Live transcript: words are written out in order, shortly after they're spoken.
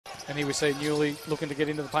And here we see Newley looking to get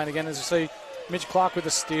into the paint again, as you see Mitch Clark with a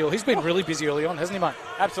steal. He's been really busy early on, hasn't he, mate?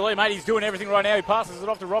 Absolutely, mate. He's doing everything right now. He passes it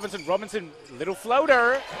off to Robinson. Robinson, little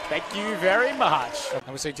floater. Thank you very much. And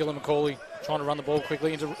we see Dylan McCauley trying to run the ball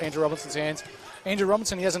quickly into Andrew Robinson's hands. Andrew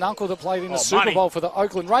Robinson, he has an uncle that played in the Super Bowl for the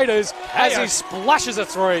Oakland Raiders as he splashes a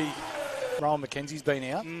three. Rowan McKenzie's been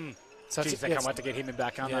out. So I can't wait to get him in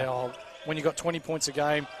back, aren't they? When you got 20 points a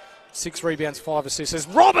game, 6 rebounds, 5 assists. There's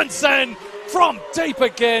Robinson from deep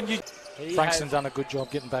again. Frankston done a good job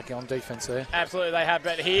getting back on defense there. Absolutely they have,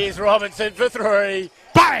 but here's Robinson for three.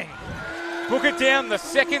 Bang! Book it down the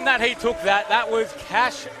second that he took that. That was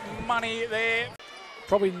cash money there.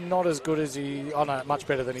 Probably not as good as much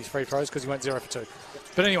better than his free throws because he went 0 for 2.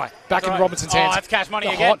 But anyway, back in Robinson's hands. Oh, that's cash money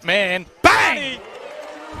the again. Hot man. Bang!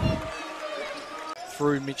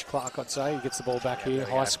 Through Mitch Clark, I'd say. He gets the ball back here.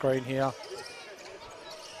 High screen here.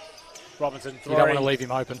 Robinson, you don't want to leave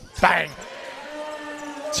him open. Bang!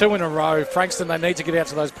 2 in a row. Frankston, they need to get out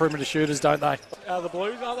to those perimeter shooters, don't they? The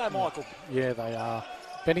Blues, are they, Michael? Yeah, they are.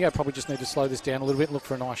 Bendigo probably just need to slow this down a little bit and look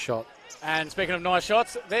for a nice shot. And speaking of nice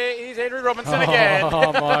shots, there is Andrew Robinson again.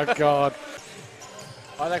 Oh, my God.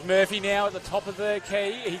 Isaac Murphy now at the top of the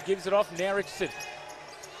key. He gives it off. Now Richardson.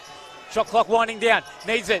 Shot clock winding down.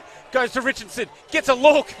 Needs it. Goes to Richardson. Gets a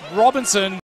look. Robinson.